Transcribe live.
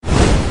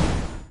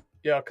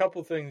Yeah, a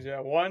couple things.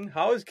 Yeah, one,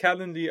 how is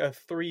Calendly a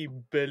 $3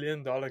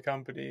 billion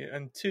company?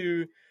 And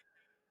two,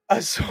 I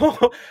saw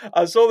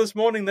I saw this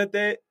morning that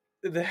they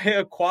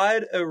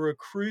acquired a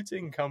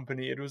recruiting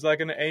company. It was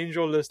like an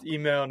angel list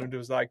email, and it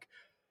was like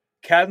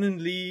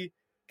Calendly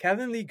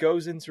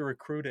goes into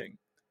recruiting,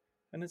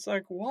 and it's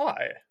like,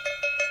 why?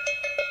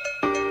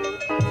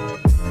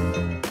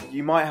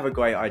 You might have a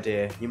great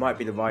idea. You might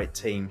be the right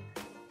team.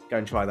 Go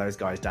and try those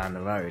guys down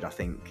the road. I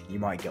think you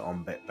might get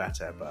on a bit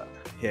better, but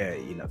here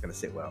you're not going to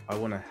sit well. I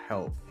want to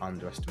help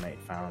underestimate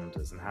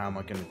founders, and how am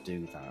I going to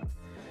do that?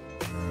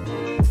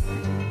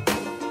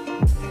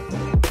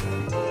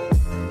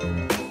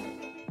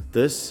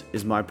 This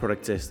is My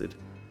Product Tested,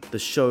 the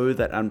show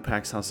that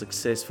unpacks how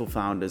successful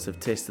founders have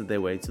tested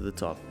their way to the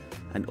top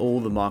and all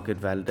the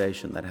market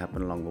validation that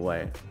happened along the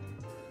way.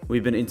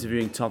 We've been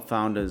interviewing top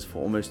founders for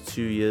almost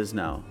 2 years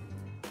now.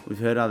 We've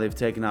heard how they've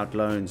taken out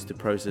loans to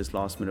process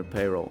last-minute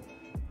payroll,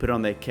 put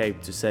on their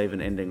cape to save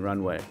an ending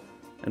runway,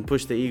 and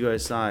pushed their ego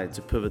aside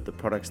to pivot the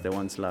products they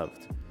once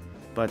loved.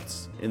 But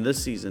in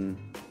this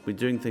season, we're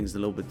doing things a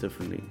little bit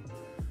differently.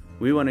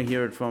 We want to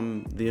hear it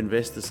from the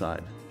investor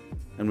side,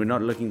 and we're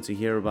not looking to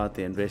hear about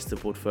their investor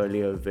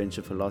portfolio,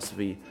 venture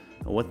philosophy,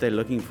 or what they're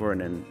looking for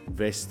in an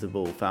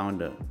investable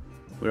founder.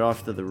 We're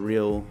after the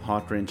real,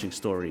 heart-wrenching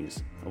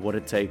stories of what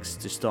it takes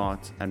to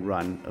start and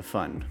run a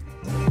fund.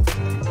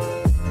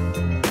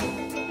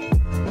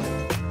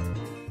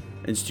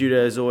 In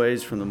studio, as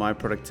always, from the My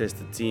Product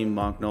Tested team,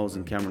 Mark Knowles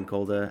and Cameron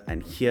Calder,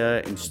 and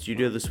here in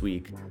studio this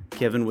week,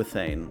 Kevin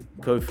Withane,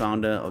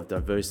 co-founder of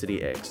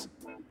Diversity X.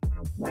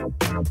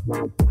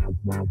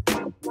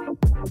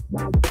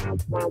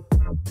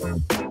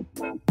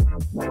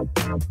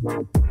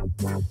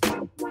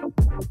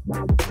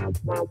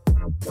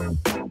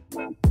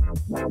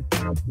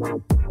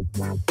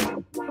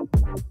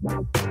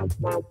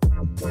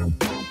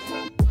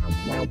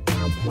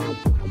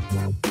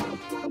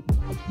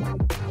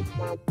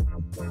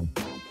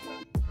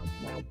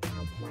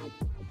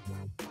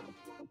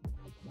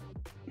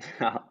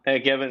 Hey,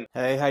 Kevin.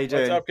 Hey, how you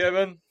doing? What's up,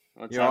 Kevin?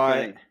 What's You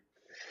happening?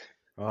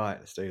 All right,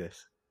 let's do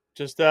this.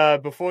 Just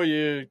before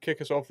you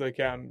kick us off there,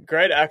 Cam,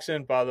 great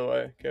accent, by the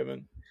way,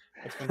 Kevin.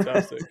 That's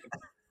fantastic.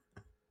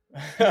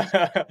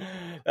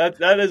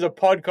 that is a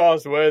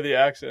podcast-worthy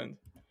accent.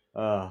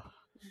 I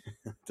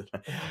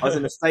was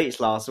in the States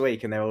last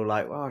week, and they were all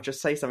like, "Well,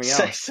 just say something else."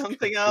 Say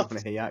something else.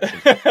 Like,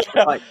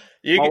 my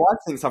You wife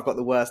thinks I've got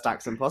the worst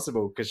accent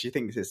possible because she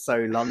thinks it's so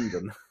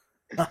London.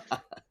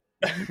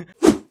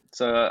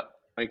 So,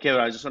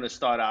 Kevin, I just want to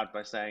start out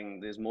by saying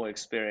there's more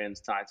experience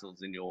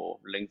titles in your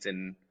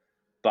LinkedIn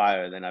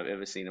bio than I've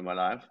ever seen in my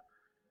life.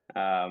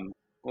 I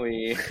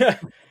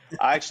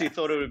actually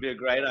thought it would be a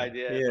great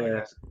idea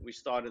if we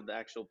started the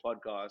actual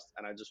podcast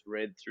and I just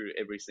read through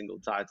every single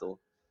title.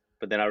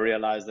 But then I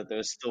realized that there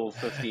was still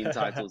 15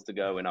 titles to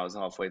go when I was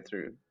halfway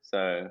through.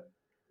 So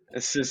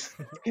it's just,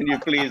 can you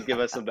please give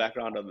us some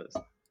background on this?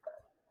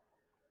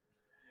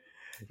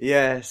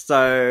 Yeah,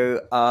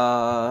 so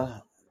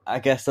I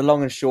guess the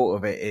long and short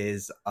of it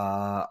is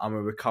I'm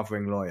a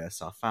recovering lawyer.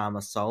 So I found my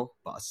soul,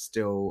 but I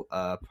still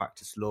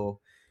practice law.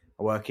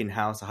 I work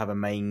in-house. I have a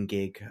main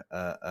gig,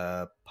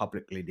 a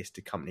publicly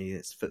listed company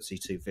that's FTSE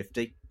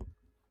 250.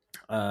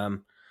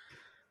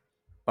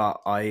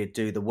 But I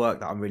do the work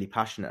that I'm really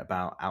passionate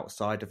about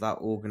outside of that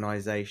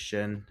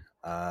organisation.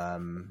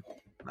 And,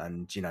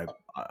 you know,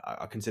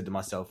 I consider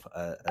myself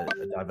a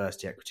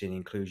diversity, equity and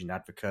inclusion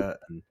advocate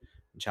and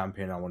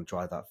champion. I want to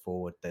drive that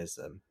forward. There's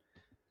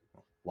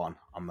one,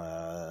 I'm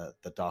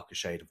the darker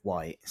shade of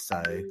white.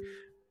 So,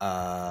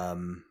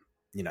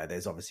 you know,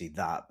 there's obviously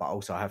that. But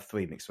also I have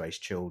 3 mixed race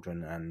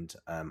children and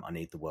I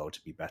need the world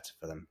to be better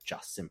for them,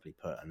 just simply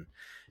put. And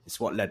it's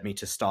what led me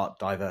to start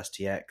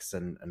Diversity X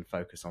and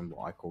focus on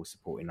what I call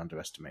supporting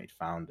underestimated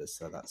founders.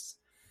 So that's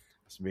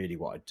really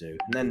what I do.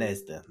 And then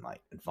there's the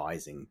like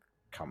advising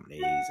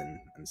companies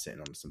and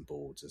sitting on some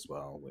boards as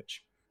well,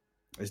 which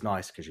is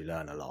nice because you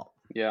learn a lot.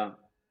 Yeah.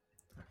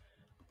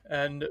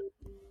 And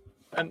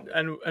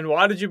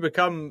why did you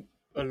become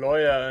a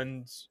lawyer,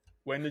 and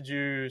when did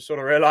you sort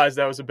of realize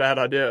that was a bad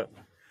idea?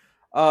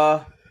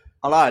 I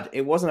lied.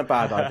 It wasn't a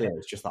bad idea.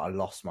 It's just that I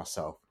lost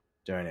myself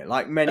doing it.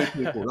 Like many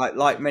people,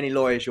 like many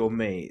lawyers you'll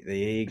meet, the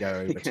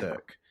ego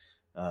overtook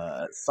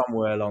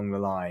somewhere along the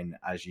line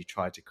as you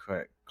try to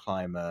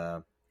climb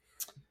the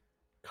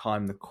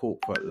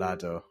corporate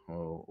ladder,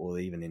 or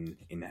even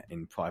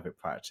in private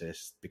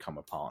practice, become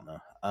a partner.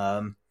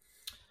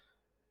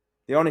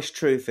 The honest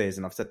truth is,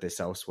 and I've said this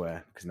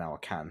elsewhere because now I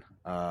can,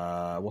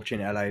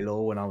 watching LA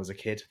Law when I was a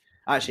kid.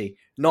 Actually,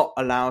 not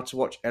allowed to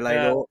watch LA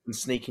Law and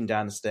sneaking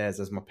down the stairs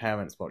as my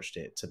parents watched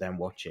it to then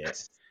watch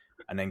it.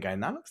 And then going,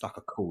 that looks like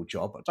a cool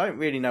job. I don't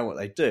really know what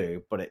they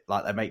do, but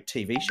they make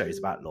TV shows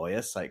about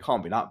lawyers, so it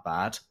can't be that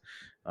bad.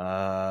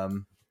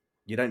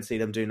 You don't see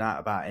them doing that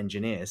about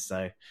engineers,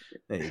 so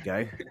there you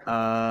go.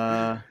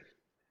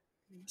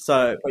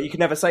 But you can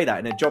never say that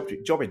in a job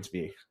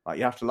interview. Like,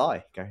 you have to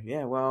lie. Go,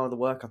 yeah, well,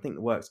 I think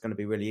the work's going to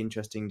be really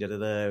interesting.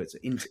 It's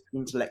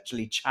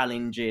intellectually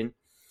challenging.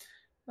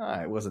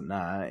 it wasn't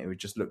that. It would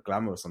just look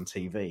glamorous on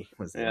TV,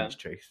 was the Yeah. honest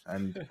truth.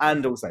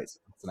 And also it's a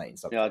fascinating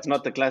subject. Yeah, it's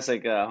not the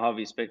classic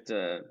Harvey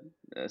Specter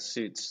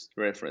Suits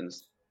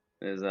reference.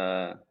 There's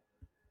No,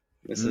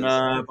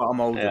 but I'm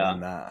older yeah.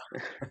 than that.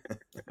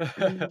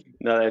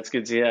 No, that's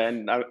good to hear.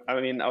 And I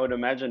mean, I would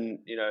imagine,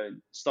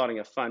 starting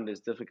a fund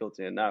is difficult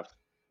enough.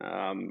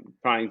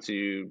 Trying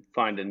to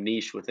find a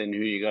niche within who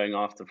you're going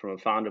after from a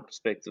founder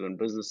perspective and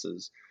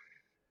businesses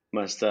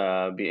must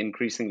be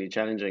increasingly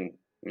challenging,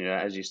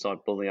 as you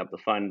start building up the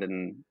fund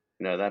and,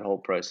 that whole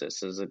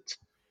process.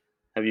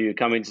 Have you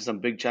come into some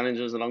big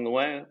challenges along the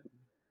way?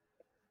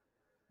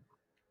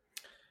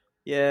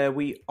 Yeah,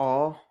 we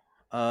are.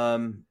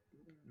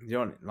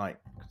 Like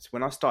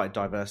when I started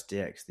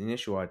DiversityX, the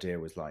initial idea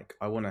was like,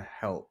 I want to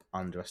help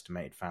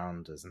underestimated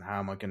founders, and how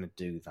am I going to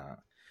do that?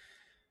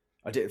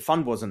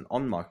 Fund wasn't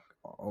on my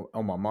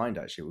mind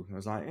actually. I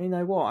was like, you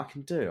know what I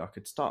can do? I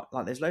could start,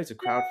 like, there's loads of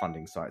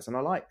crowdfunding sites, and I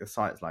like the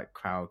sites like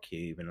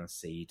Crowdcube and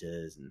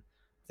Seeders, and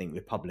I think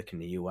Republic in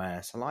the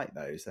US. I like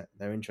those.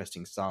 They're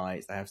interesting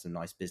sites. They have some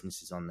nice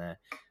businesses on there,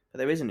 but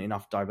there isn't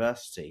enough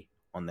diversity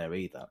on there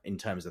either in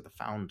terms of the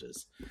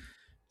founders.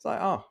 It's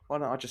like, oh, why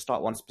don't I just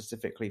start one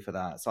specifically for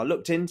that? So I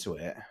looked into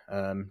it,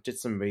 did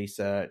some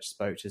research,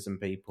 spoke to some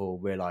people,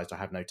 realized I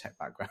have no tech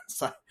background,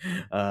 so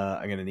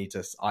I'm going to need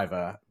to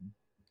either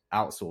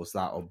outsource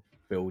that or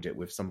build it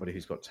with somebody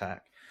who's got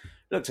tech.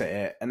 Looked at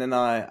it, and then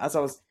as I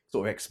was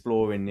sort of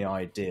exploring the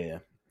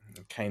idea,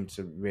 came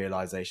to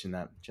realization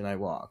that, do you know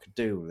what, I could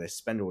do all this,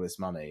 spend all this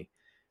money,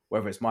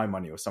 whether it's my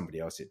money or somebody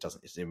else,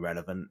 it's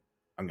irrelevant.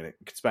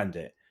 Could spend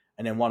it,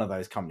 and then one of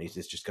those companies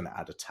is just going to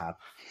add a tab,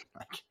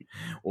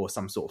 or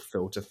some sort of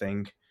filter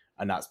thing,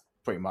 and that's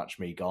pretty much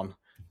me gone.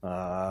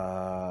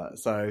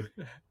 So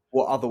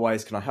what other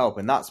ways can I help?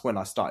 And that's when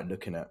I started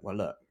looking at, well,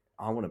 look,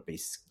 I want to be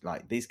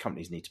like, these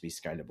companies need to be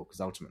scalable, because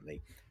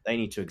ultimately they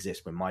need to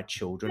exist when my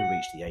children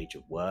reach the age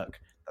of work,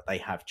 that they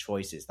have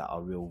choices that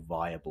are real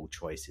viable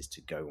choices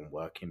to go and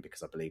work in,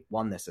 because I believe,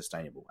 one, they're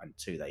sustainable, and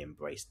two, they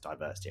embrace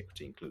diversity,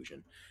 equity,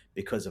 inclusion,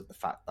 because of the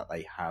fact that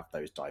they have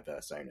those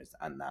diverse owners,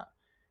 and that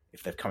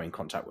if they've come in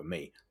contact with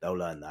me, they'll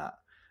learn that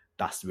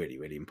that's really,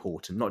 really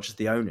important, not just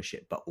the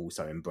ownership, but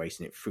also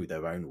embracing it through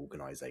their own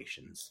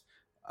organizations.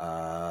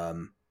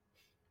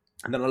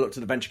 And then I looked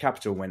at the venture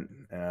capital and went,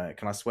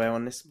 can I swear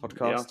on this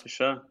podcast? Yeah, for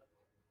sure.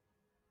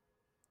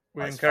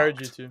 We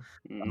encourage you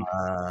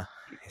to.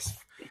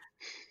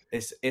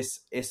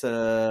 It's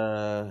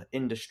a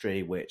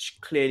industry which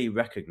clearly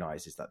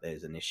recognizes that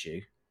there's an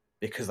issue,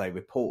 because they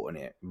report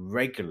on it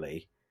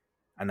regularly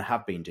and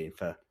have been doing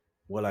for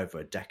well over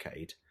a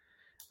decade.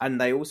 And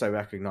they also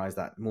recognize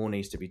that more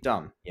needs to be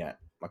done. Yeah,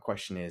 my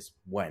question is,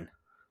 when?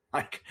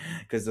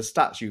 Because the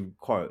stats you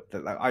quote,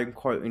 that I'm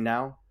quoting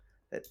now,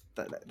 that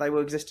they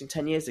were existing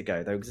 10 years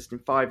ago, they were existing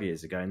 5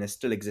 years ago, and they're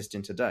still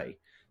existing today.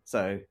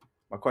 So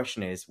my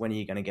question is, when are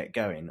you going to get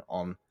going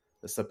on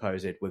the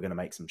supposed we're going to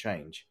make some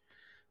change?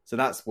 So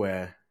that's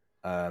where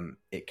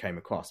it came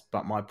across.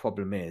 But my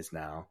problem is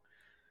now,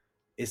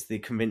 is the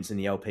convincing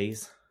the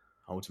LPs,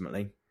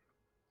 ultimately,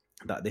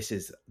 that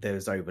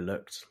there's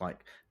overlooked.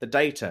 Like, the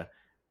data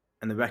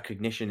and the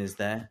recognition is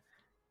there,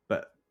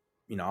 but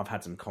I've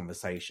had some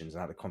conversations.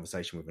 I had a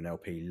conversation with an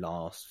LP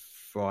last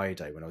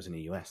Friday when I was in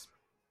the US,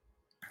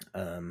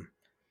 and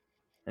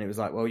it was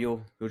like, well,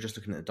 you're just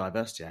looking at the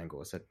diversity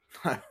angle. I said,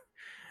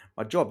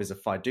 my job is a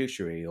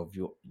fiduciary of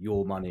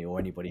your money or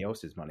anybody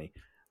else's money.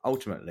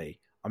 Ultimately,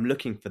 I'm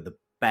looking for the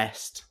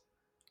best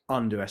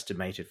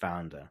underestimated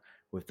founder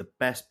with the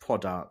best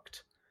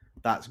product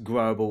that's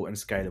growable and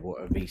scalable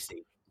at a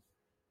VC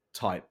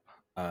type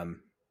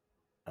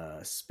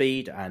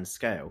speed and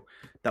scale,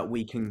 that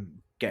we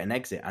can get an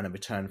exit and a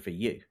return for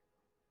you.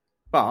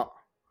 But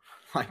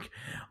like,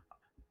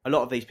 a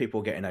lot of these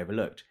people are getting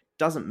overlooked.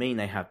 Doesn't mean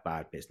they have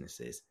bad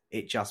businesses.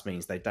 It just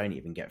means they don't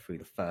even get through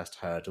the first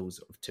hurdles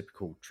of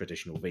typical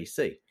traditional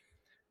VC.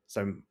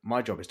 So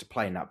my job is to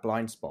play in that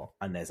blind spot,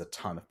 and there's a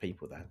ton of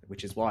people there,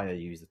 which is why I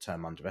use the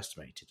term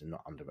underestimated and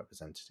not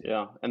underrepresented.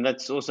 Yeah, and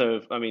that's also,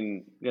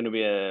 going to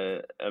be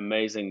an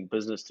amazing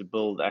business to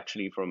build,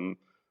 actually, from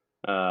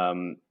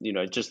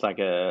just like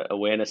a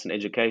awareness and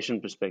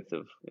education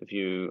perspective. If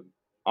you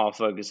are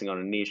focusing on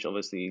a niche,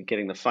 obviously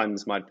getting the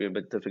funds might be a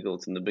bit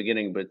difficult in the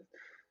beginning, but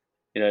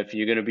if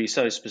you're going to be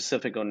so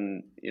specific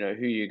on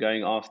who you're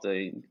going after,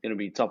 you're going to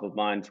be top of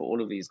mind for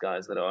all of these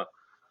guys that are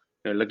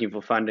looking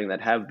for funding,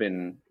 that have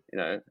been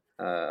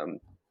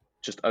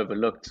just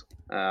overlooked,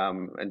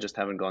 and just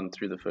haven't gone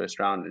through the first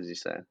round, as you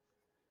say.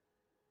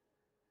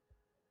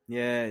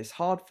 Yeah, it's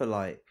hard for,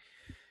 like,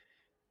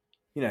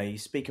 you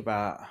speak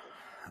about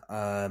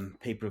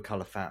people of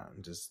color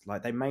founders,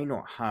 like, they may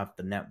not have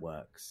the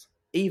networks.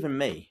 Even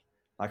me,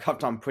 like, I've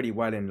done pretty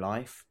well in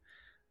life,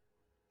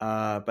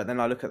 but then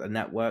I look at the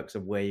networks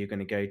of where you're going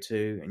to go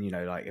to, and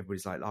like,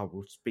 everybody's like, oh,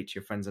 we'll speak to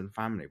your friends and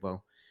family.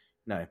 Well,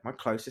 no, my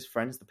closest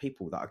friends, the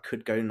people that I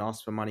could go and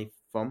ask for money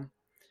from,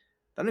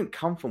 they don't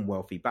come from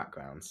wealthy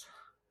backgrounds.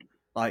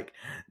 Like,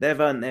 they've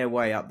earned their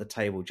way up the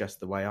table just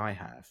the way I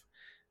have.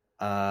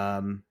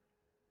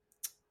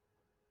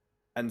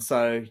 And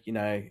so,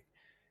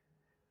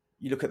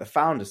 you look at the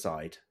founder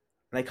side,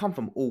 and they come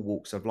from all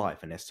walks of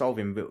life, and they're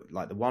solving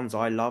like the ones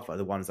I love are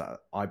the ones that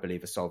I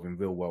believe are solving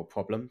real world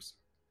problems.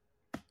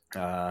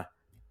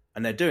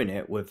 And they're doing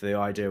it with the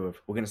idea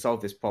of we're going to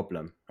solve this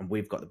problem and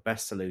we've got the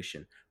best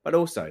solution. But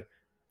also,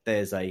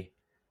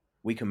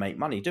 we can make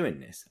money doing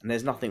this, and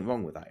there's nothing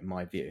wrong with that in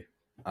my view.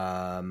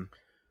 And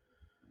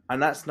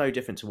that's no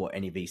different to what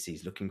any VC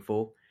is looking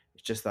for.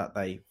 It's just that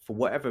they, for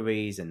whatever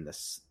reason,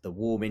 the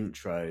warm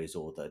intros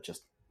or the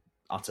just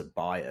utter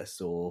bias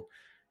or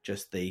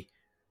just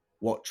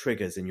what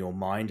triggers in your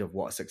mind of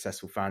what a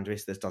successful founder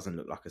is. This doesn't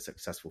look like a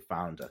successful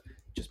founder.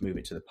 Just move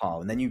it to the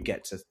pile, and then you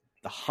get to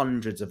the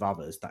hundreds of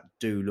others that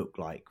do look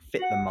like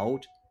fit the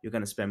mold. You're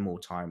going to spend more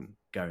time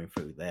going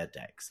through their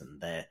decks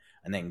and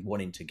then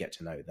wanting to get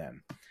to know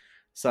them.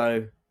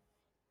 So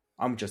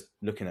I'm just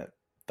looking at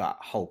that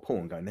whole pool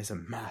and going, there's a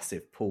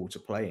massive pool to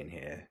play in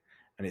here.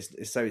 And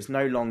it's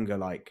no longer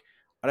like,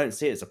 I don't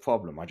see it as a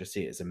problem. I just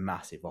see it as a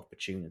massive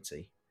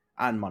opportunity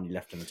and money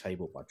left on the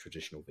table by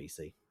traditional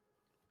VC.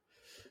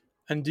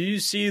 And do you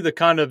see the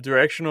kind of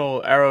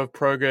directional arrow of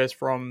progress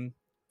from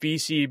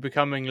VC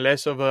becoming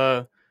less of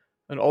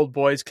an old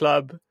boys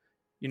club?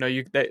 You know,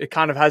 it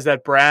kind of has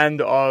that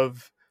brand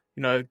of,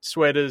 you know,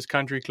 sweaters,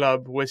 country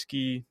club,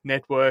 whiskey,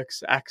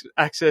 networks,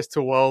 access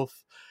to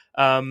wealth.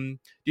 Do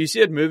you see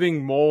it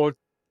moving more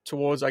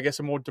towards, I guess,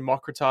 a more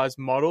democratized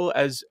model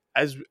as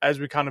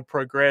we kind of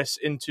progress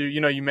into,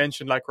 you know, you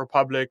mentioned like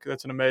Republic,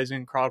 that's an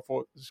amazing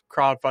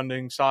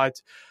crowdfunding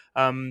site.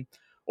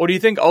 Or do you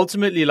think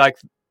ultimately, like,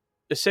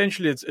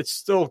 essentially it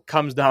still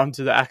comes down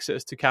to the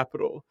access to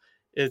capital?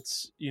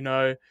 It's, you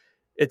know,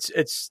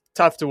 it's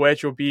tough to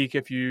wet your beak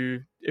if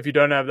you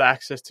don't have the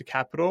access to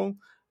capital.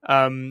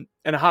 And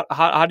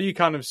how do you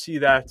kind of see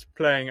that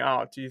playing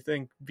out? Do you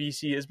think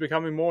VC is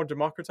becoming more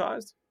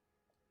democratized?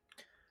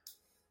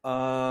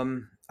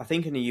 I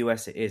think in the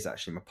US it is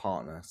actually my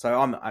partner. So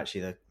I'm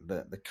actually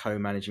the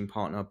co-managing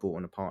partner. I brought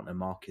on a partner,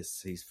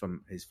 Marcus. He's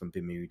from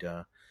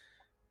Bermuda.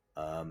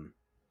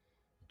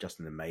 Just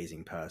an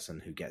amazing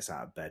person who gets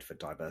out of bed for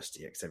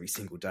Diversity X every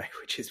single day,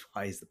 which is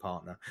why he's the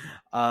partner.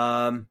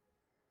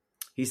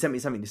 He sent me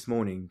something this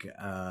morning.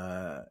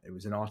 It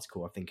was an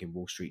article, I think, in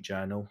Wall Street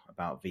Journal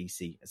about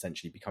VC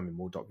essentially becoming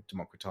more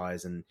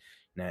democratized, and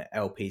you know,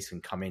 LPs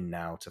can come in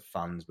now to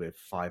funds with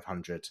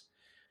 $500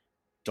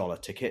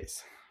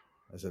 tickets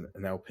as an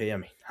LP. I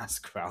mean, that's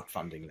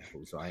crowdfunding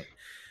levels, right?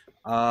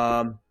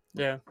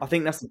 Yeah, I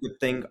think that's a good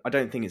thing. I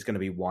don't think it's going to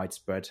be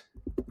widespread.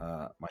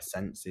 My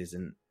sense is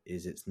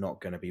it's not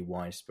going to be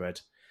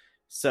widespread.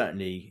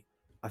 Certainly,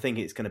 I think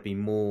it's going to be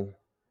more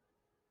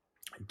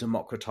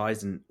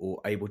democratized or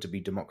able to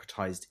be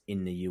democratized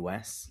in the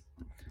US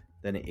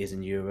than it is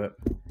in Europe.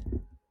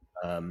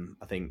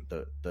 I think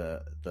that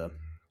the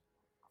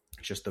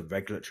just the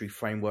regulatory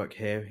framework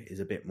here is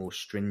a bit more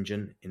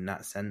stringent in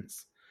that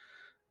sense.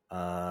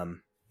 I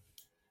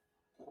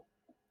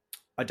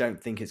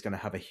don't think it's going to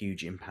have a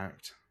huge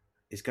impact.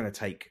 It's going to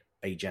take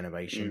a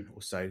generation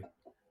or so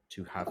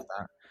to have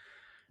that.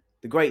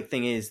 The great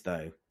thing is,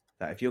 though,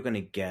 that if you're going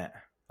to get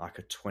like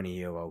a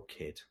 20-year-old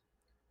kid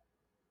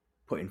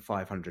putting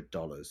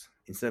 $500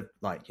 instead of,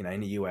 like, you know,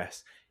 in the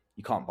US,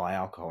 you can't buy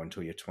alcohol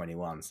until you're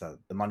 21. So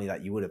the money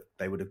that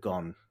they would have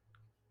gone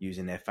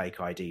using their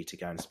fake ID to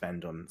go and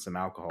spend on some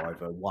alcohol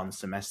over one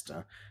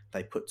semester,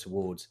 they put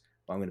towards,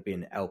 well, I'm going to be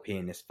an LP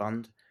in this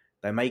fund.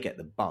 They may get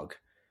the bug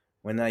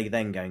when they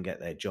then go and get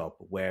their job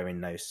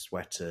wearing those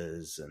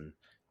sweaters and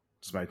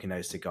smoking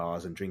those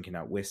cigars and drinking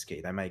that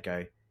whiskey. They may go,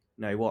 you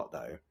know what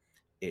though,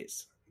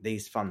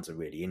 these funds are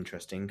really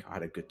interesting. I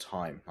had a good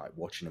time like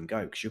watching them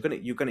go, because you're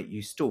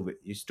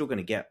still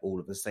gonna get all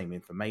of the same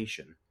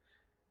information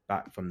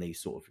back from these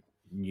sort of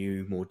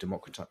new, more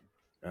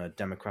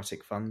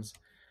democratic funds.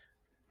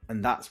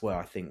 And that's where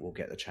I think we'll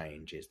get the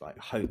change, is like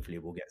hopefully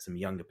we'll get some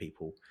younger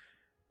people,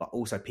 but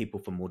also people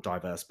from more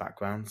diverse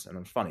backgrounds. And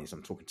I'm funny, so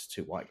I'm talking to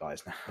two white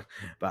guys now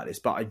about this,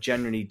 but I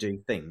generally do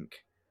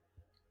think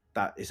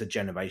that it's a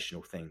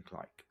generational thing.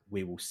 Like,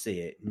 we will see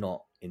it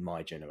not in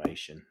my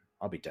generation.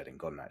 I'll be dead and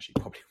gone actually,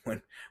 probably,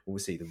 when we'll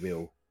see the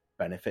real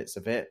benefits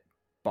of it.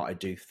 But I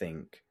do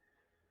think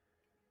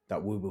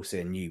that we will see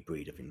a new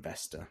breed of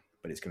investor,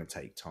 but it's going to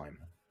take time.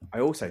 I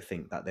also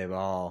think that there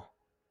are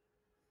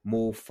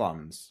more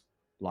funds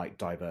like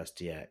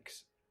Diversity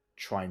X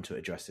trying to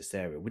address this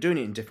area. We're doing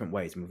it in different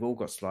ways, and we've all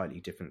got slightly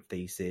different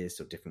theses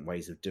or different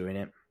ways of doing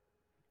it.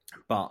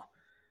 But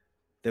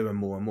there are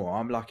more and more.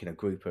 I'm like in a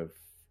group of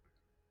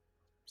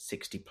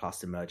 60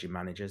 plus emerging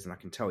managers, and I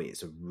can tell you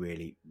it's a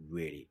really,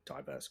 really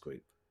diverse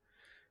group.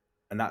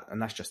 And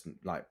that's just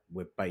like,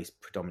 we're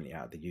based predominantly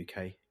out of the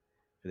UK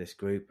for this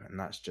group,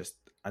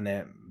 and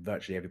they're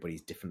virtually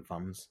everybody's different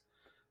funds.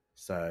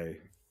 So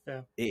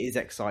yeah, it is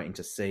exciting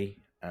to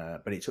see,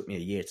 but it took me a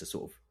year to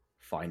sort of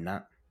find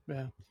that.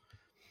 Yeah.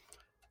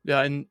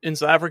 In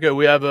South Africa,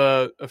 we have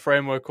a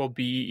framework called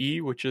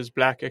BEE, which is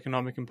Black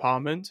Economic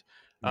Empowerment.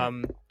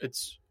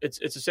 It's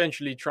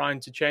essentially trying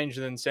to change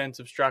the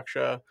incentive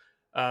structure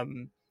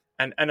and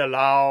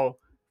allow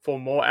for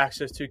more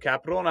access to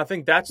capital. And I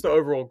think that's the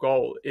overall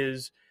goal,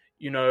 is,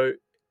 you know,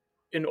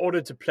 in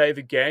order to play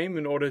the game,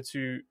 in order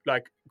to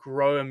like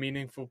grow a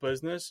meaningful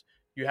business,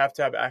 you have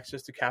to have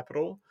access to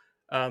capital,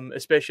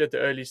 especially at the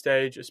early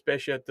stage,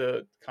 especially at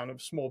the kind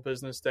of small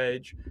business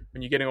stage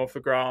when you're getting off the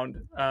ground.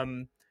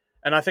 And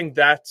I think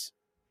that's,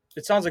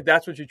 it sounds like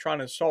that's what you're trying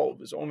to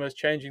solve, is almost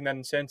changing that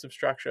incentive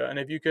structure. And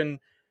if you can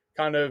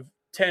kind of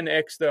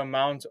 10x the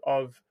amount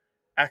of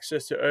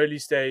access to early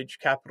stage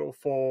capital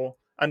for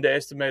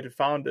underestimated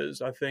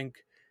founders, I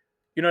think,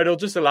 you know, it'll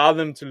just allow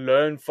them to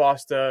learn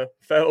faster,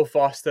 fail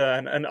faster,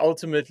 and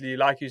ultimately,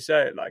 like you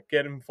say, like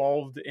get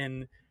involved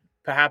in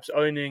perhaps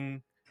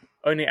owning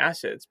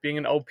assets, being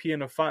an LP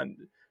in a fund.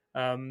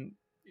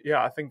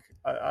 Yeah, I think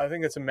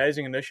it's an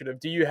amazing initiative.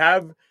 Do you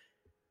have,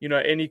 you know,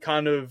 any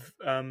kind of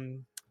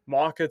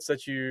markets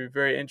that you're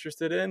very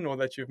interested in, or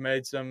that you've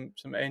made some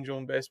angel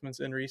investments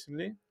in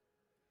recently?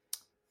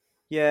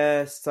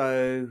 Yeah,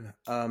 so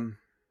I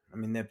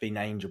mean, there've been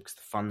angel because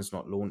the fund's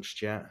not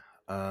launched yet,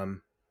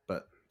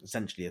 but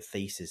essentially a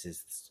thesis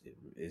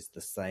is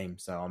the same.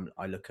 So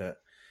I look at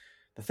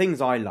the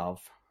things I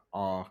love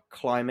are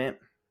climate,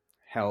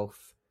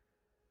 health,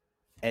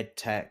 ed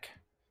tech,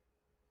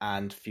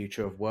 and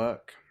future of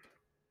work.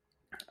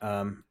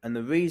 And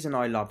the reason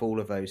I love all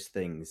of those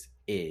things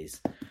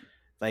is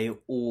they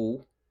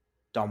all,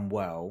 done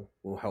well,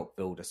 will help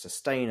build a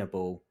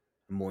sustainable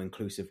and more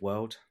inclusive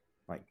world,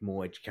 like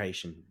more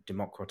education,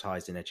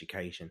 democratizing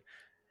education.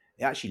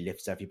 It actually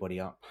lifts everybody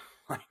up.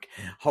 Like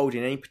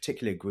holding any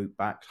particular group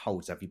back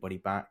holds everybody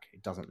back.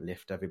 It doesn't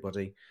lift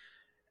everybody.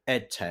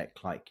 Ed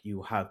tech, like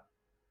you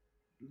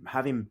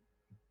having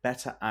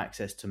better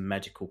access to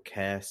medical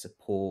care,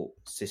 support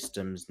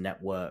systems,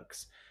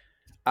 networks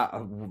at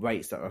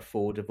rates that are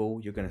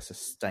affordable. You're going to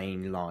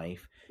sustain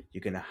life.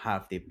 You're going to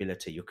have the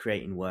ability. You're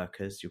creating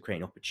workers. You're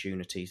creating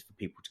opportunities for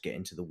people to get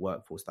into the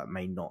workforce that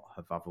may not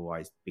have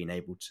otherwise been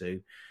able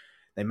to.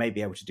 They may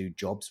be able to do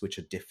jobs which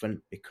are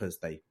different because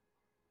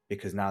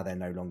now they're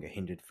no longer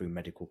hindered through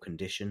medical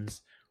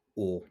conditions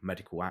or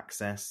medical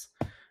access.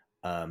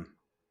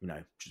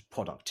 Just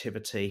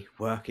productivity,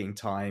 working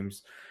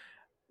times.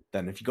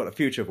 Then if you've got the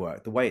future of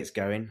work, the way it's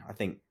going,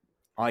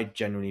 I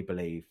genuinely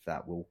believe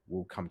that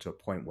we'll come to a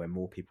point where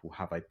more people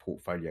have a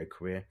portfolio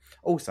career.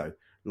 Also,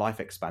 life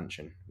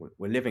expansion.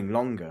 We're living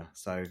longer,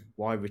 so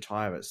why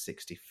retire at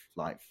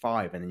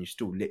 65 and then you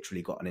still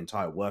literally got an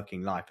entire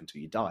working life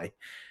until you die?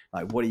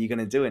 Like, what are you going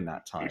to do in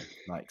that time?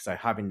 Like, so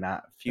having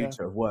that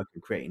future of work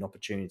and creating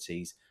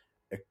opportunities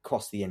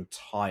across the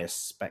entire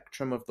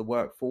spectrum of the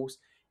workforce,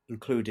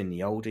 including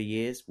the older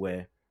years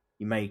where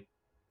you may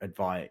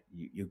advise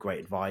your great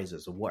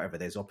advisors or whatever,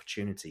 there's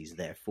opportunities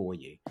there for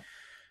you.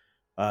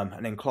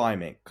 And then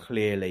climate,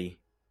 clearly,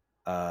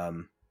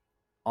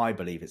 I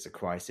believe it's a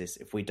crisis.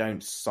 If we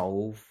don't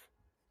solve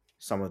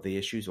some of the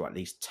issues, or at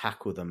least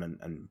tackle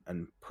them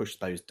and push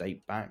those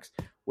date backs,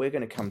 we're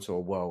going to come to a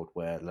world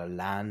where the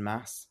land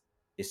mass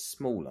is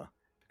smaller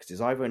because it's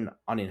either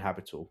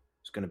uninhabitable,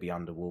 it's going to be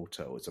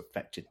underwater, or it's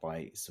affected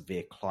by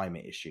severe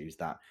climate issues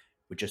that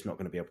we're just not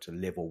going to be able to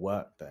live or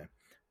work there.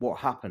 What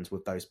happens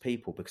with those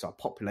people, because our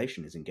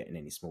population isn't getting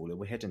any smaller,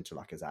 we're heading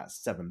to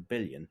 7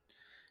 billion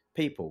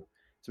people.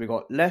 So we've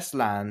got less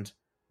land,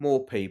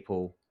 more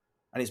people,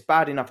 and it's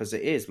bad enough as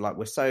it is. Like,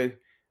 we're so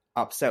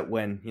upset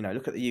when,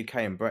 look at the UK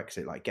and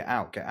Brexit, like, get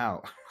out.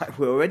 Like,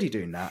 we're already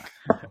doing that.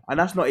 And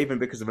that's not even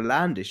because of a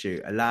land issue,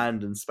 a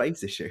land and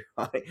space issue.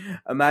 Like,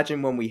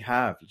 imagine when we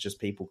have just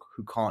people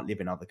who can't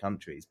live in other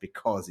countries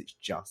because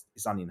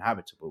it's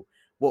uninhabitable.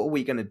 What are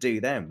we going to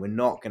do then? We're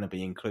not going to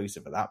be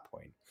inclusive at that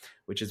point,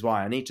 which is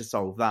why I need to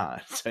solve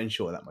that to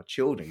ensure that my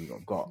children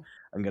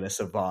I'm going to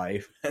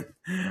survive. They're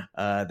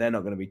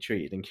not going to be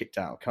treated and kicked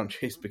out of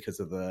countries because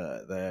of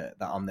that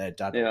I'm their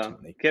dad. Yeah,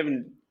 ultimately.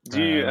 Kevin,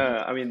 do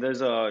you?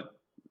 Those are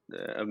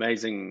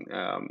amazing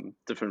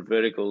different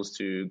verticals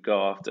to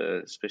go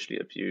after, especially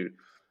if you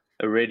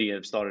already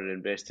have started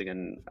investing.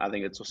 And I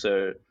think it's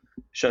also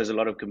shows a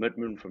lot of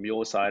commitment from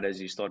your side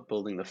as you start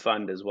building the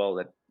fund as well.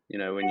 That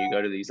when you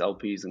go to these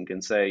LPs and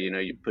can say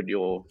you put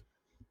your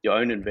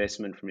own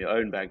investment from your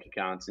own bank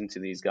accounts into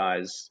these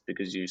guys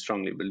because you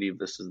strongly believe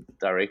this is the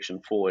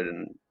direction forward,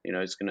 and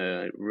it's going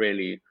to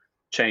really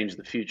change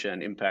the future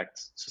and impact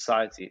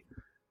society.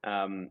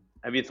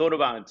 Have you thought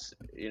about,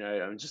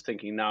 I'm just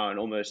thinking now, and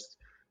almost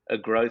a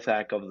growth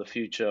hack of the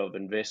future of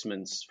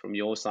investments from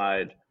your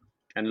side,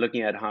 and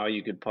looking at how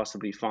you could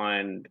possibly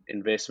find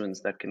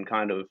investments that can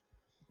kind of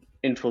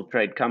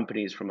infiltrate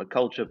companies from a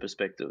culture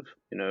perspective,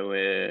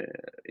 where,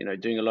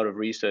 doing a lot of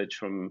research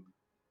from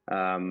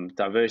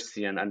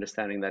diversity and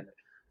understanding that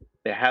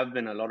there have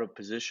been a lot of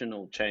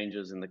positional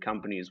changes in the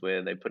companies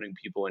where they're putting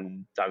people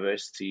in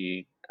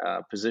diversity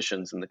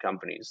positions in the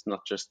companies,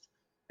 not just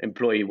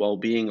employee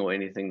well-being or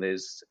anything.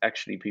 There's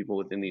actually people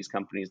within these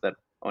companies that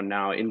are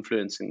now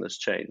influencing this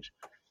change.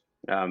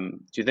 Do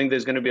you think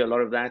there's going to be a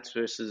lot of that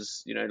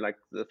versus, like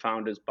the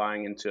founders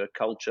buying into a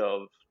culture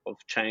of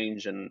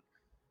change and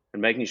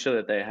making sure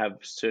that they have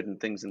certain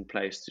things in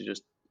place to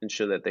just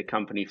ensure that their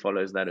company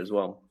follows that as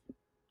well?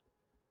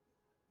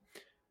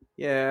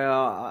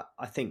 Yeah,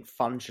 I think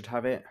fun should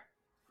have it.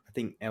 I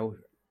think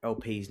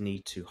LPs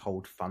need to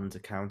hold funds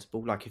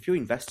accountable. Like if you're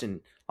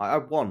investing, I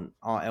want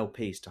our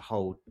LPs to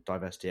hold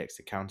Diversity X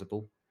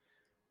accountable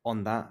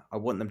on that. I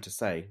want them to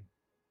say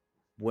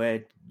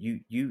where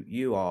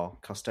you are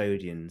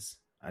custodians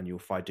and your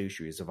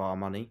fiduciaries of our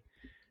money.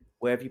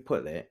 Where have you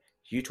put it?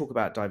 You talk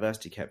about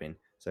diversity, Kevin.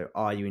 So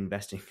are you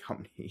investing in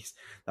companies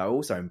that are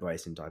also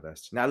embracing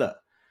diversity? Now look,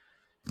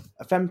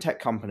 a femtech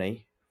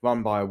company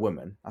run by a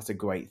woman, that's a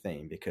great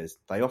thing because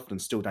they often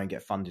still don't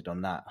get funded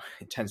on that.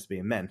 It tends to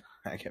be men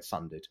that get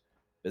funded.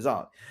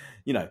 Bizarre.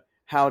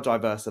 How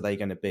diverse are they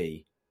going to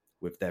be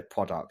with their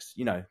products?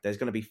 There's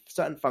going to be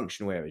certain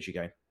functional areas you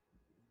go,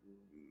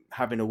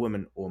 having a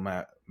woman or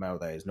male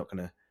there is not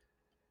going to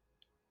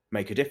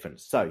make a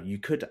difference. So you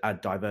could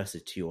add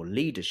diversity to your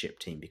leadership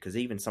team, because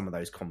even some of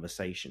those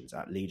conversations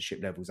at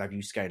leadership levels, as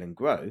you scale and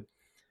grow,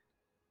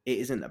 it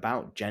isn't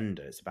about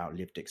gender, it's about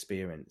lived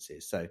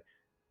experiences. So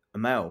a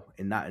male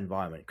in that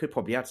environment could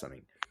probably add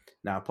something.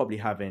 Now, probably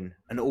having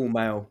an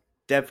all-male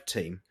dev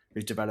team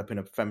who's developing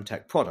a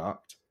femtech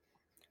product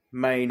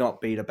may not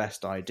be the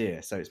best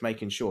idea. So it's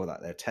making sure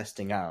that they're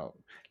testing out,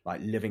 like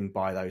living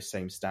by those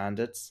same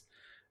standards.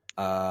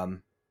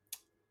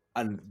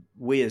 And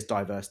we as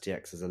Diversity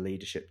X, as a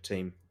leadership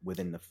team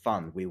within the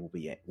fund,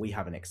 we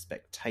have an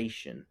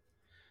expectation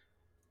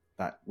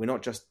that we're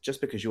not just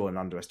because you're an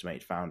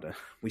underestimated founder,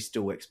 we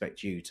still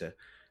expect you to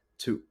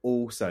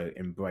also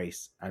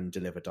embrace and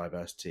deliver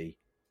diversity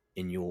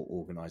in your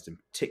organization,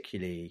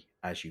 particularly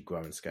as you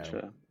grow and scale.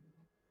 Sure.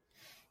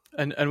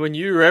 And when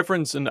you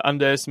reference an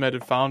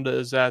underestimated founder,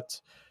 is that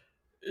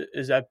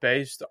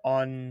based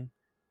on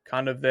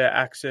kind of their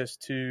access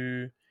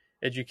to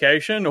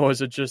education, or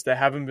is it just they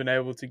haven't been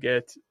able to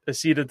get a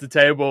seat at the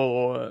table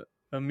or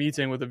a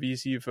meeting with a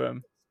VC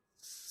firm?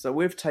 So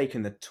we've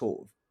taken the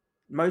talk.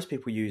 Most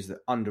people use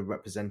the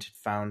underrepresented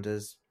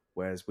founders,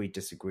 whereas we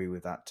disagree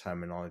with that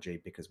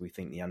terminology because we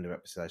think the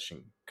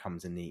underrepresentation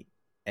comes in the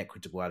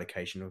equitable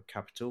allocation of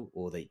capital,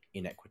 or the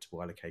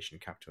inequitable allocation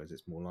of capital, as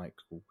it's more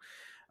likely.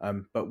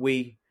 But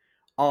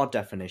our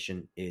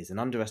definition is an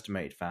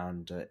underestimated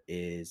founder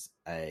is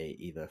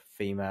either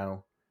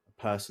female,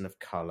 a person of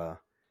color,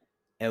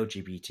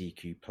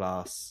 LGBTQ+,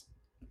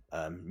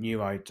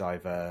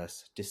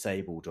 neurodiverse,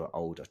 disabled, or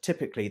older.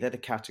 Typically, they're the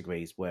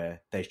categories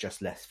where there's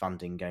just less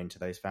funding going to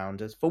those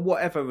founders for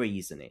whatever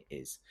reason it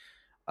is.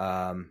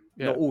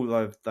 Not all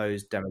of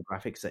those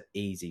demographics are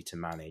easy to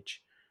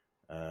manage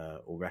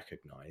or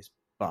recognize,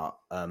 but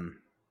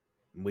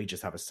we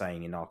just have a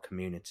saying in our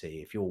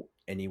community: if you're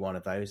any one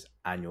of those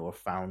and you're a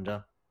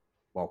founder,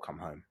 welcome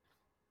home.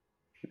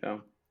 Yeah,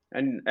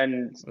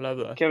 and Love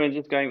that. Kevin,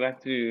 just going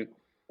back to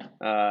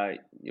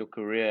your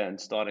career and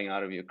starting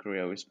out of your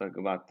career, we spoke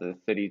about the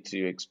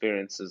 32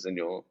 experiences in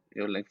your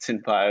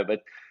LinkedIn bio,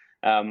 but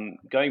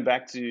going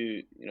back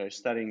to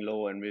studying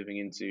law and moving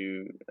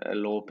into a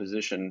law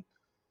position,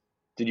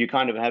 did you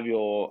kind of have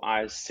your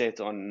eyes set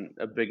on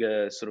a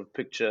bigger sort of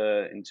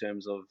picture in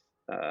terms of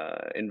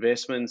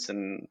investments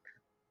and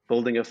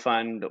building a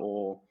fund,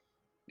 or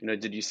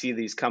did you see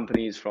these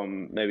companies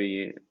from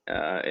maybe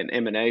an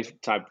M&A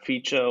type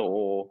feature,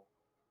 or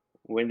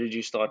when did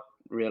you start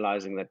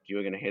realizing that you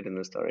were going to head in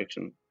this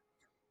direction?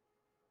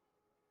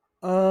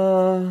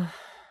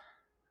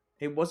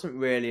 It wasn't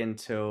really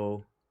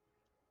until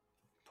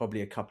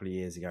probably a couple of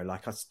years ago.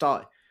 Like I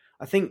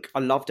think I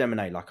loved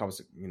M&A. Like I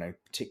was,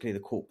 particularly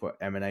the corporate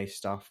M&A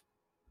stuff.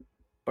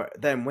 But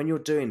then when you're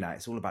doing that,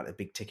 it's all about the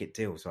big ticket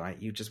deals,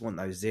 right? You just want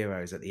those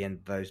zeros at the end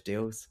of those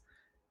deals.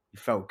 You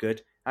felt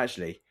good.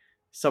 Actually,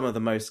 some of the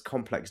most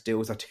complex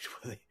deals I did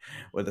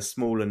were the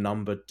smaller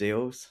numbered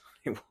deals.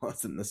 It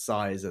wasn't the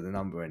size of the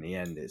number in the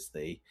end. It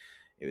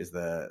was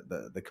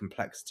the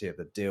complexity of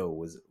the deal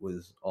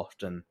was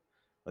often,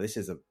 well, this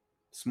is a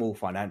small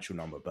financial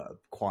number, but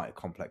quite a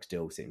complex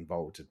deal because it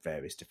involved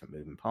various different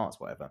moving parts,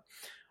 whatever.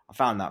 I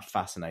found that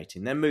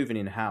fascinating. Then moving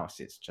in-house,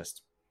 it's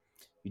just,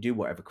 you do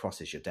whatever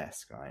crosses your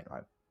desk, right?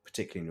 Like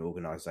particularly in an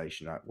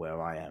organization like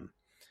where I am,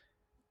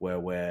 where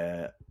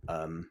we're,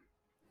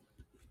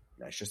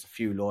 it's just a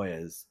few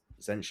lawyers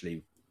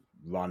essentially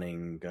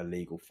running a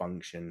legal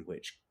function,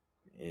 which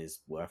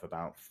is worth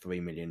about 3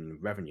 million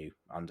revenue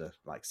under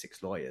like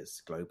 6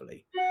 lawyers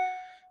globally.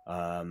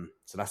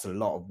 So that's a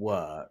lot of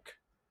work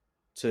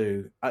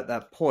to, at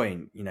that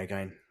point,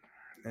 going,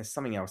 there's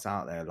something else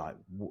out there. Like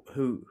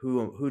who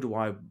do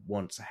I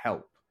want to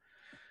help?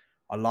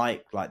 I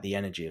like the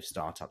energy of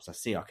startups. I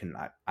see I can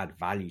add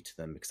value to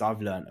them because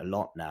I've learned a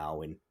lot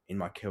now in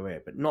my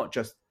career, but not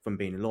just from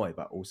being a lawyer,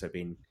 but also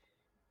being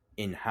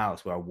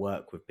in-house where I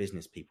work with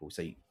business people.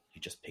 So you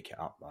just pick it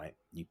up, right?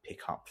 You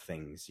pick up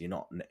things.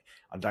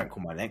 I don't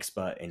call myself an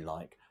expert in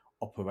like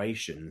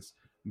operations,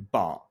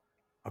 but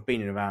I've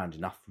been around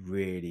enough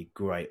really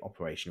great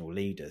operational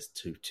leaders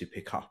to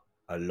pick up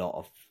a lot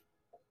of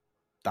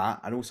that.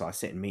 And also I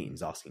sit in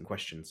meetings asking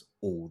questions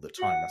all the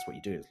time. That's what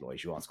you do as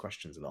lawyers. You ask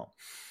questions a lot.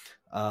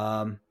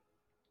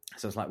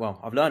 So it's like, well,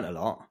 I've learned a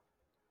lot.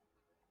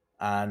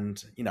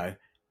 And,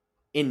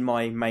 in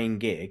my main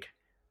gig,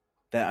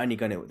 they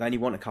only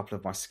want a couple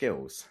of my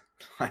skills.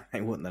 They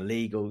want the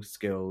legal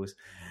skills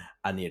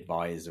and the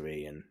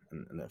advisory and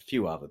a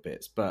few other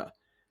bits, but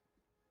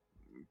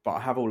I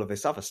have all of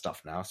this other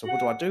stuff now. So what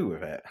do I do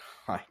with it?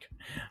 Like,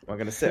 am I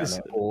going to sit on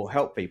it or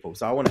help people?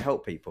 So I want to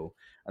help people.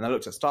 And I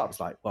looked at startups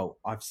like, well,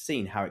 I've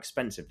seen how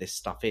expensive this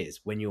stuff is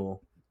when you're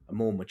a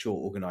more mature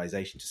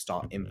organization to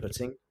start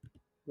inputting.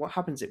 What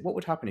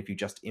would happen if you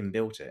just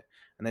inbuilt it?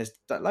 And there's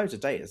loads of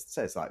data that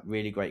says like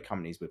really great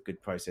companies with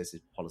good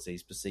processes,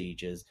 policies,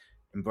 procedures,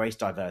 embrace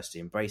diversity,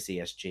 embrace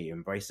ESG,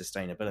 embrace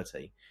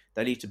sustainability.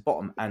 They lead to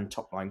bottom and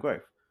top line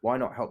growth. Why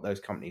not help those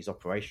companies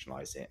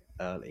operationalize it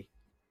early?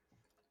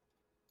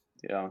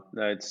 Yeah,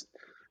 no,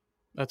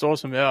 that's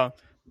awesome. Yeah.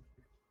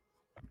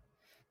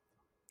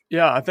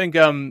 Yeah, I think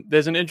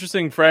there's an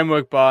interesting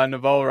framework by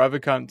Naval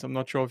Ravikant. I'm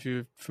not sure if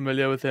you're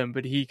familiar with him,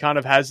 but he kind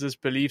of has this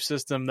belief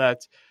system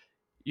that,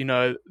 you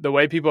know, the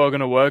way people are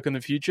going to work in the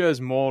future is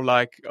more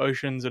like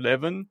Ocean's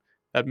 11,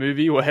 that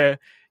movie where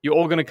you're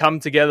all going to come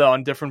together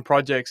on different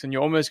projects and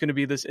you're almost going to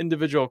be this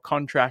individual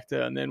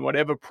contractor. And then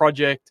whatever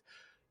project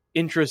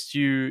interests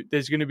you,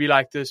 there's going to be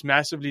like this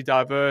massively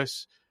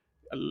diverse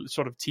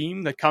sort of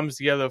team that comes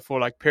together for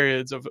like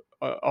periods of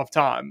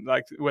time,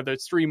 like whether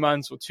it's 3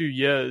 months or 2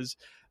 years.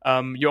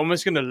 You're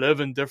almost going to live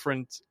in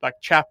different like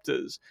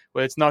chapters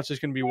where it's not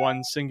just going to be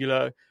one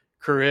singular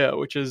career,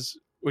 which is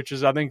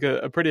I think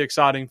a pretty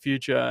exciting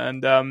future.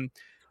 And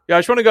yeah, I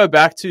just want to go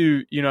back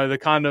to, you know, the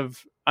kind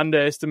of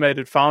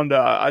underestimated founder.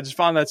 I just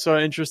find that so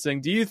interesting.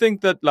 Do you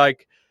think that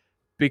like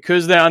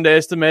because they're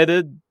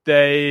underestimated,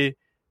 they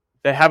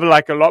have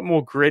like a lot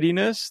more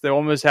grittiness? They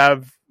almost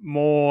have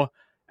more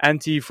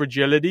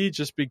anti-fragility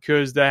just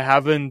because they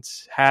haven't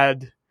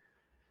had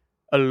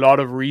a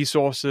lot of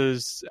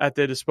resources at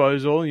their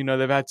disposal. You know,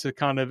 they've had to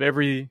kind of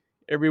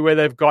everywhere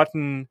they've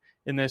gotten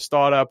in their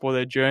startup or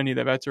their journey,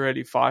 they've had to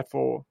really fight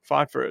for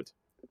it.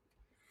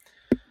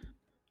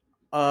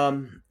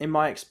 In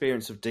my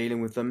experience of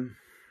dealing with them,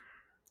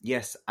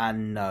 yes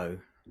and no.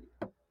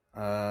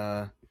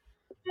 You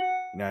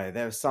know,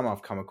 there are some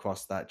I've come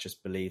across that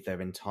just believe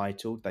they're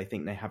entitled. They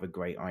think they have a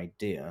great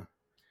idea.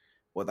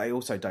 What they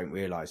also don't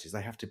realise is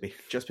they have to be,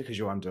 just because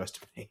you're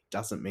underestimated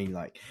doesn't mean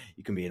like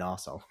you can be an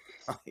arsehole.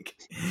 Like,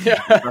 you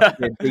have to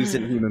be a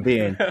decent human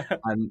being.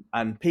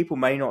 And people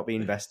may not be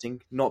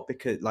investing, not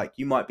because like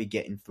you might be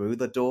getting through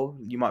the door.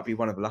 You might be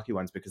one of the lucky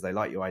ones because they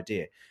like your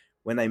idea.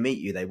 When they meet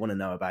you, they want to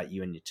know about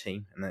you and your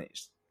team. And then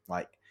it's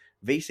like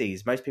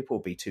VCs, most people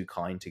will be too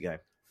kind to go,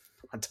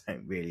 I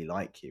don't really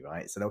like you,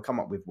 right? So they'll come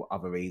up with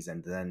other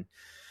reasons. And then,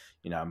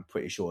 you know, I'm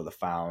pretty sure the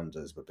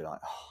founders would be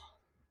like, oh,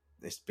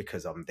 it's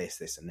because I'm this,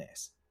 and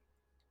this.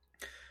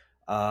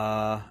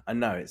 And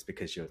no, it's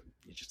because you're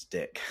just a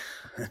dick.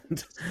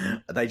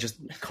 They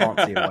just can't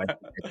see a way to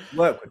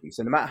work with you.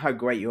 So no matter how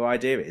great your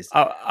idea is,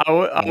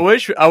 I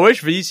wish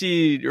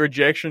VC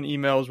rejection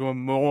emails were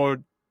more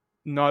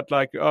not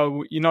like,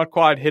 oh, you're not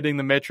quite hitting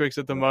the metrics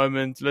at the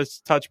moment,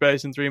 let's touch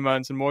base in 3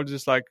 months, and more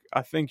just like,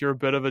 I think you're a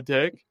bit of a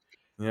dick.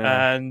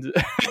 Yeah. And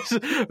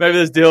maybe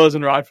this deal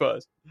isn't right for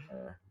us.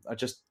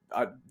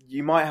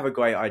 You might have a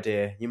great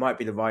idea. You might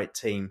be the right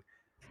team.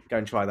 Go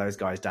and try those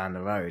guys down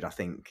the road. I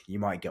think you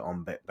might get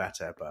on a bit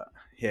better, but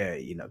here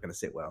you're not going to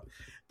sit well.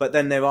 But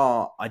then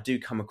I do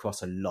come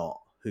across a lot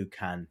who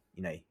can,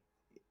 you know,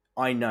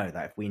 I know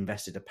that if we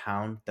invested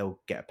 £1, they'll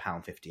get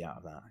 £1.50 out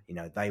of that. You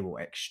know, they will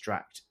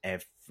extract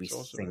every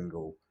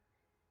single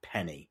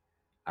penny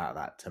out of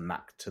that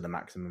to the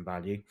maximum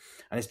value.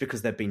 And it's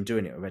because they've been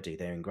doing it already.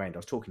 They're ingrained. I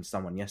was talking to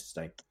someone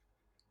yesterday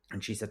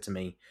and she said to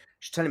me,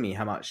 she's telling me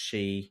how much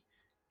she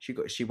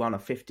won a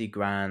 50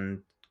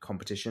 grand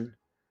competition,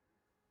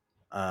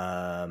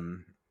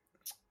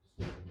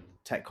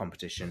 tech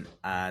competition,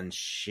 and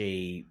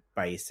she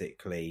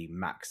basically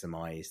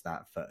maximized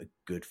that for a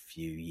good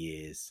few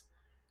years.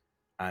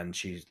 And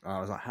I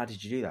was like, how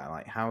did you do that?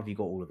 Like, how have you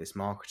got all of this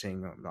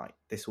marketing? Like,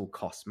 this all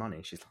costs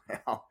money. She's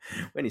like, oh,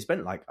 when you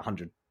spent like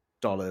 $100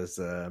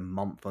 a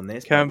month on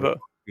this, Canva,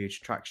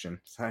 huge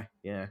traction. So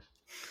yeah,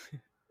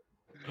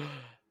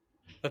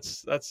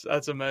 that's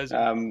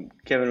amazing.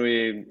 Kevin,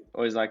 we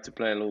always like to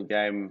play a little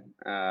game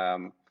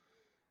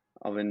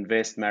of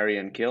invest, marry,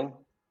 and kill.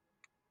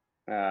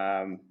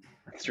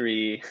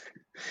 Three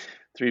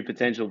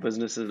potential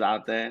businesses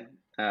out there.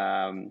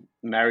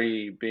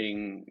 Marry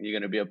being you're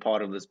going to be a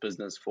part of this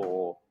business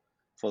for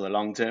the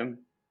long term.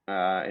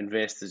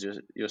 Invest is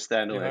your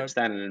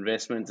standard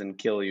investment, and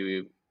kill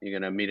you're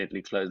going to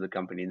immediately close the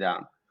company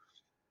down.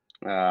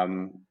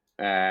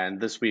 And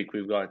this week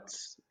we've got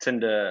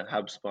Tinder,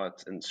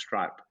 HubSpot, and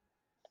Stripe.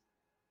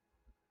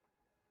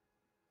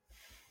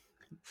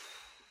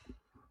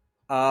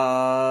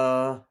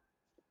 I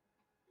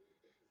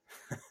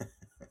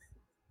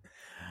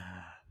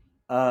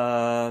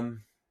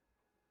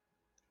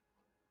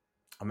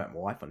met my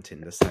wife on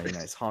Tinder, so you know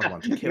it's a hard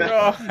one to kill.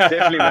 No,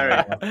 definitely marry.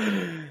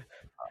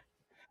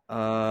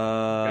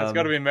 It's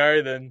got to be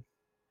married then.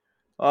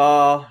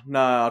 Oh no,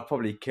 I'd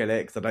probably kill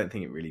it because I don't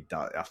think it really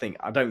does.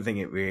 I don't think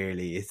it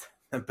really is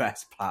the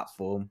best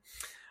platform.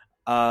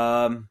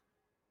 HubSpot.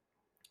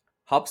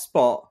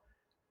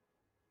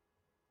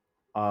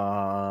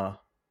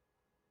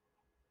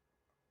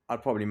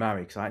 I'd probably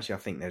marry because I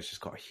think they've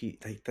just got a huge.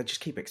 They just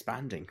keep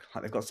expanding.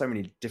 Like they've got so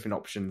many different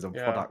options of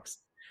products,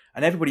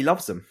 and everybody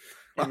loves them.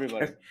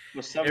 Everybody.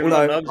 Everyone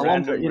Although loves I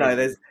wonder,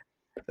 there's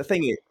the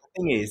thing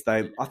is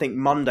though, I think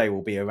Monday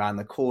will be around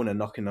the corner,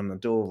 knocking on the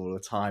door all the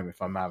time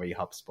if I marry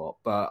HubSpot.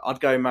 But I'd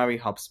go marry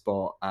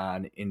HubSpot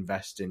and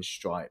invest in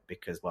Stripe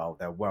because, well,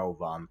 they're well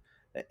run,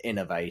 they're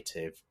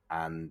innovative,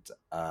 and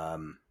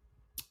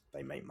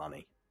they make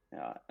money.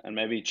 Yeah, and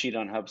maybe cheat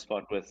on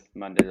HubSpot with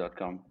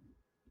Monday.com.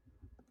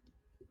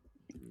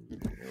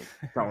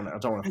 I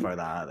don't want to throw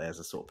that out there as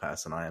a sort of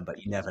person I am, but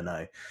you never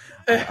know.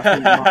 I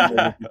think Monday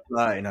will be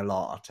flirting a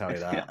lot, I'll tell you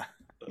that.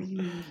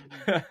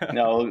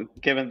 No,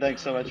 Kevin,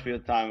 thanks so much for your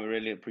time. We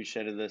really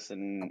appreciated this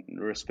and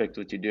respect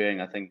what you're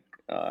doing. I think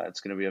it's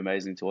going to be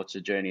amazing to watch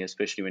the journey,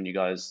 especially when you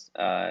guys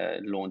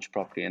launch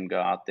properly and go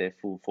out there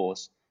full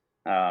force.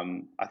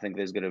 I think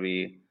there's going to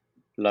be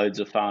loads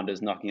of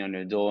founders knocking on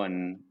your door,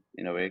 and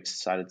we're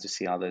excited to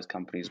see how those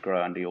companies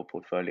grow under your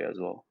portfolio as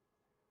well.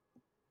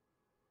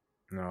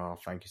 No,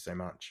 thank you so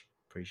much.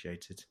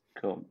 Appreciate it.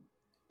 Cool.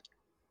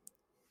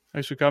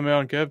 Thanks for coming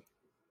on, Kev.